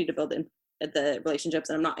opportunity to build the relationships,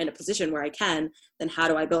 and I'm not in a position where I can, then how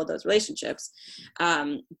do I build those relationships?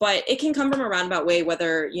 But it can come from a roundabout way,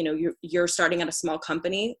 whether, you know, you're starting at a small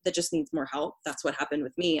company that just needs more help. That's what happened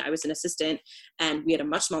with me. I was an assistant, and we had a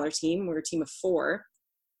much smaller team. We were a team of 4.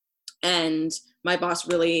 And my boss,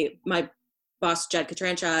 Jed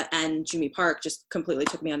Catrancha and Jimmy Park, just completely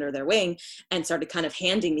took me under their wing and started kind of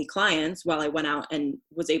handing me clients while I went out and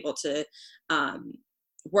was able to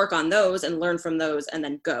work on those and learn from those, and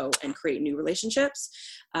then go and create new relationships.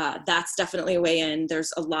 That's definitely a way in.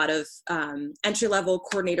 There's a lot of entry-level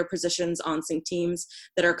coordinator positions on sync teams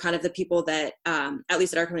that are kind of the people that, at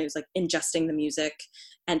least at our company, was like ingesting the music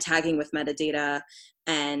and tagging with metadata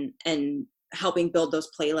and helping build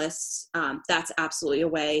those playlists. That's absolutely a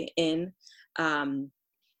way in.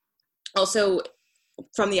 Also,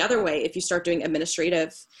 from the other way, if you start doing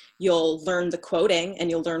administrative, you'll learn the quoting and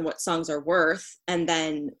you'll learn what songs are worth. And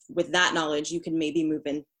then with that knowledge, you can maybe move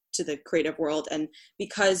into the creative world. And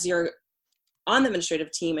because you're on the administrative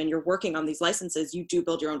team and you're working on these licenses, you do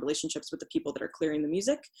build your own relationships with the people that are clearing the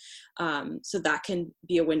music. So that can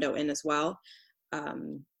be a window in as well.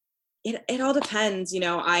 It all depends. You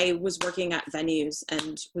know, I was working at venues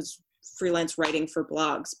and was freelance writing for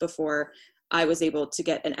blogs before I was able to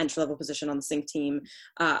get an entry-level position on the sync team.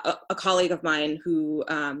 A colleague of mine who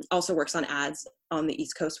also works on ads on the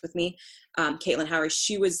East Coast with me, Caitlin Howery,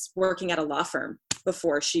 she was working at a law firm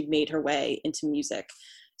before she made her way into music.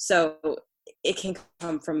 So it can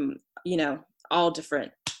come from, you know, all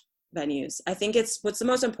different venues. I think what's the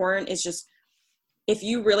most important is just, if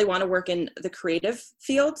you really want to work in the creative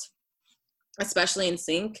field, especially in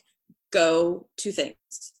sync, go to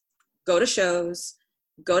things. Go to shows,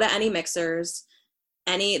 go to any mixers,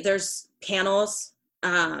 there's panels,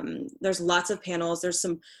 there's lots of panels. There's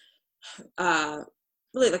some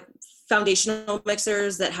really like foundational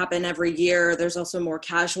mixers that happen every year. There's also more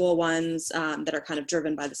casual ones that are kind of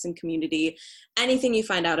driven by the sync community. Anything you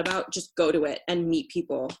find out about, just go to it and meet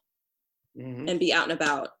people. Mm-hmm. And be out and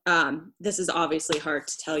about. This is obviously hard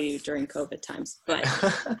to tell you during COVID times, but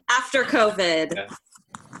after COVID, yeah.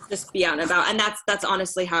 Just be out and about. And that's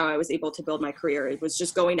honestly how I was able to build my career. It was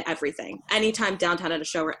just going to everything. Anytime downtown at a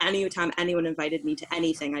show, or anytime anyone invited me to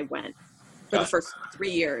anything, I went for the first 3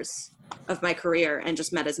 years of my career and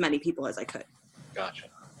just met as many people as I could. Gotcha.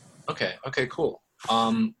 Okay, cool.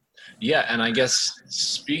 Yeah, and I guess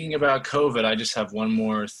speaking about COVID, I just have one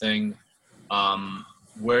more thing.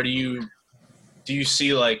 Where do you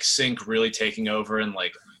see like sync really taking over and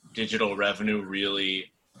like digital revenue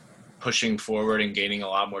really pushing forward and gaining a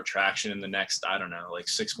lot more traction in the next, I don't know, like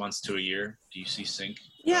 6 months to a year? Do you see sync?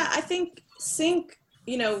 Yeah, I think sync,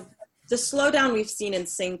 you know, the slowdown we've seen in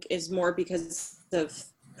sync is more because of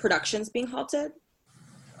productions being halted.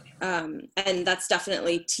 And that's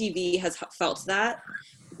definitely, TV has felt that.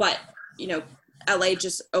 But, you know, LA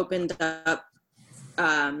just opened up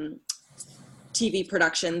TV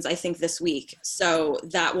productions, I think, this week. So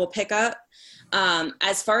that will pick up.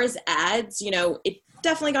 As far as ads, you know, it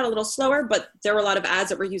definitely got a little slower, but there were a lot of ads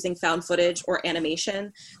that were using found footage or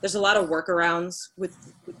animation. There's a lot of workarounds with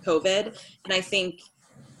COVID. And I think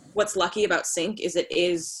what's lucky about sync is it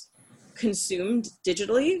is consumed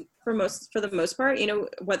digitally for the most part, you know,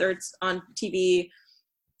 whether it's on TV,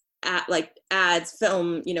 like ads,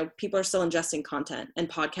 film, you know, people are still ingesting content and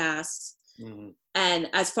podcasts. Mm-hmm. And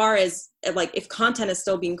as far as like, if content is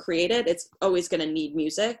still being created, it's always going to need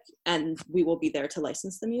music, and we will be there to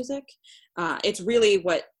license the music. It's really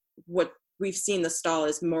what we've seen the stall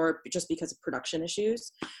is more just because of production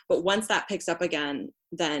issues. But once that picks up again,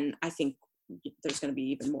 then I think there's going to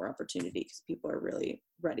be even more opportunity because people are really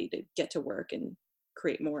ready to get to work and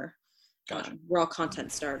create more. Gotcha. We're all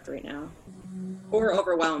content starved right now, or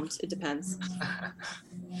overwhelmed. It depends.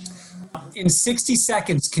 In 60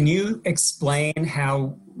 seconds, can you explain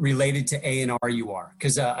how related to A&R you are?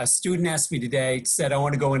 Because a student asked me today, said, I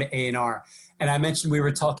want to go into A&R. And I mentioned we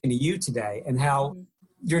were talking to you today and how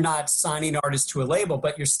you're not signing artists to a label,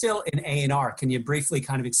 but you're still in A&R. Can you briefly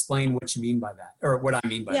kind of explain what you mean by that, or what I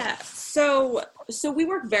mean by that? Yeah, so we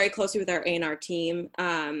work very closely with our A&R team.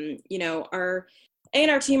 Our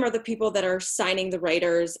A&R team are the people that are signing the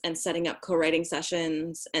writers and setting up co-writing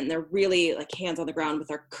sessions, and they're really like hands on the ground with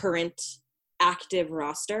our current active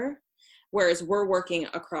roster, whereas we're working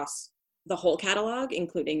across the whole catalog,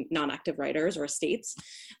 including non-active writers or estates.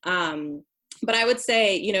 But I would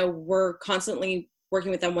say, we're constantly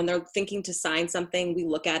working with them when they're thinking to sign something. We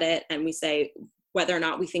look at it and we say whether or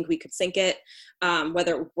not we think we could sync it,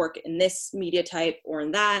 whether it would work in this media type or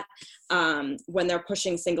in that. When they're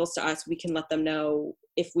pushing singles to us, we can let them know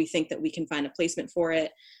if we think that we can find a placement for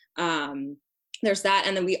it. There's that.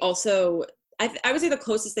 And then we also, I would say the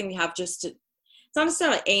closest thing we have it's not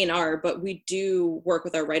necessarily A&R, but we do work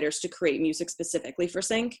with our writers to create music specifically for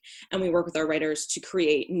sync. And we work with our writers to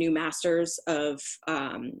create new masters of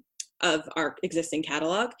our existing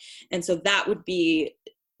catalog. And so that would be,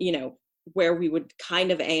 where we would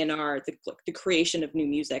kind of A&R the creation of new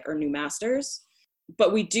music or new masters.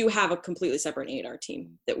 But we do have a completely separate A&R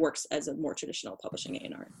team that works as a more traditional publishing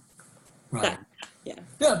A&R. Right.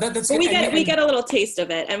 That's but we get a little taste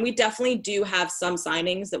of it, and we definitely do have some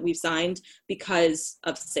signings that we've signed because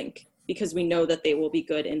of sync, because we know that they will be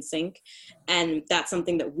good in sync, and that's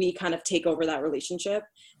something that we kind of take over that relationship.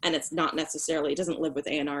 And it's not necessarily, it doesn't live with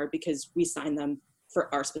A&R because we sign them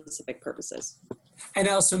for our specific purposes. And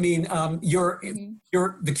I also mean, you're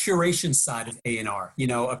the curation side of A&R.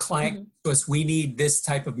 A client to us, we need this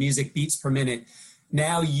type of music, beats per minute.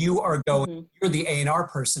 Now you are going, you're the A&R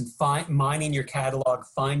person, mining your catalog,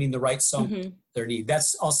 finding the right song their need.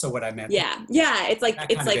 That's also what I meant. Yeah. It's like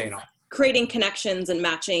creating connections and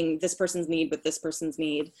matching this person's need with this person's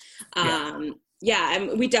need. And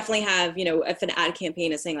we definitely have, if an ad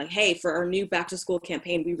campaign is saying like, hey, for our new back to school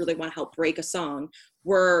campaign, we really want to help break a song.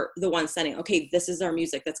 We're the ones sending, okay, this is our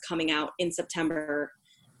music that's coming out in September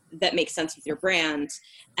that makes sense with your brand.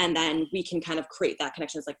 And then we can kind of create that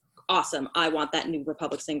connection. It's like, awesome, I want that new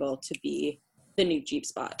Republic single to be the new Jeep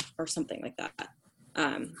spot or something like that.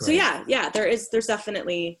 There's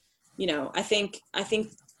definitely, I think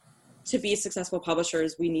to be successful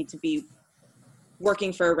publishers, we need to be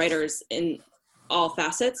working for writers in all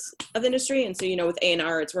facets of the industry. And so, with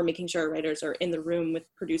A&R, we're making sure our writers are in the room with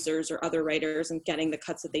producers or other writers and getting the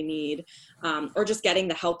cuts that they need, or just getting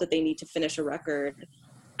the help that they need to finish a record.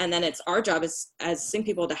 And then it's our job as sync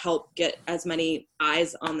people to help get as many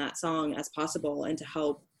eyes on that song as possible and to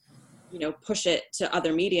help, push it to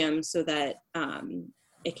other mediums so that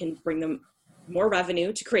it can bring them more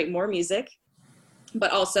revenue to create more music,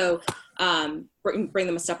 but also bring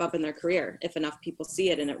them a step up in their career if enough people see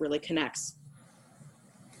it and it really connects.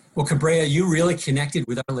 Well, Cabrea, you really connected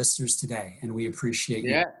with our listeners today, and we appreciate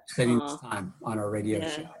you spending this time on our radio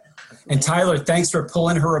show. And Tyler, thanks for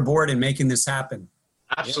pulling her aboard and making this happen.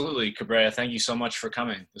 Absolutely, Cabrea. Thank you so much for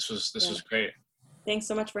coming. This was great. Thanks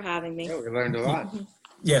so much for having me. Yeah, we learned a lot.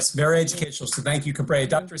 Yes, very educational. So thank you, Cabrea.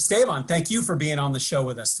 Dr. Esteban, thank you for being on the show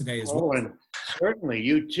with us today as well. And certainly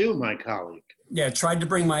you too, my colleague. Yeah, tried to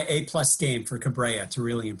bring my A+ game for Cabrea to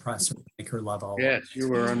really impress her, make her love all. Yes, you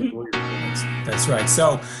were unbelievable. That's right.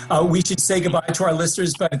 So we should say goodbye to our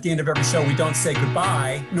listeners, but at the end of every show, we don't say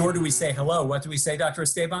goodbye, nor do we say hello. What do we say, Dr.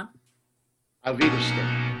 Esteban?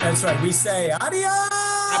 Avida. That's right. We say adios.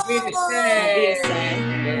 Avida.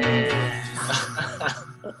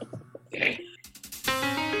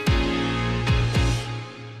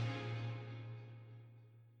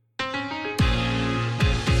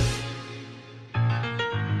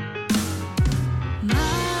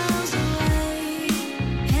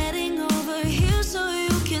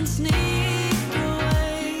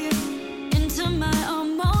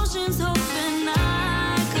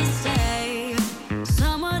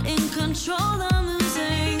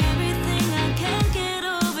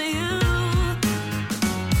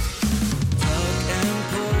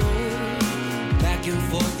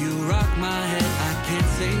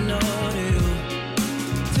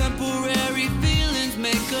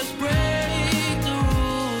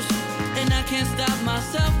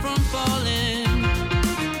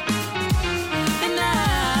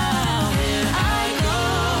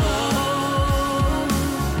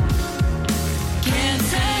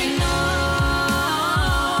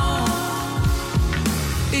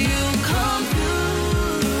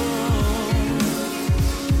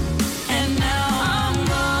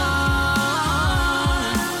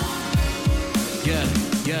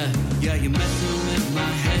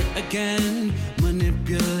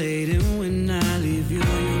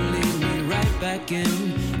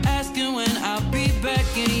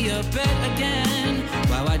 your bed again.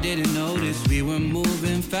 Wow, I didn't notice we were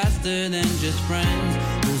moving faster than just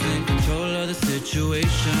friends. Losing control of the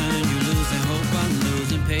situation. You losing hope, I'm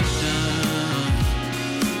losing patience.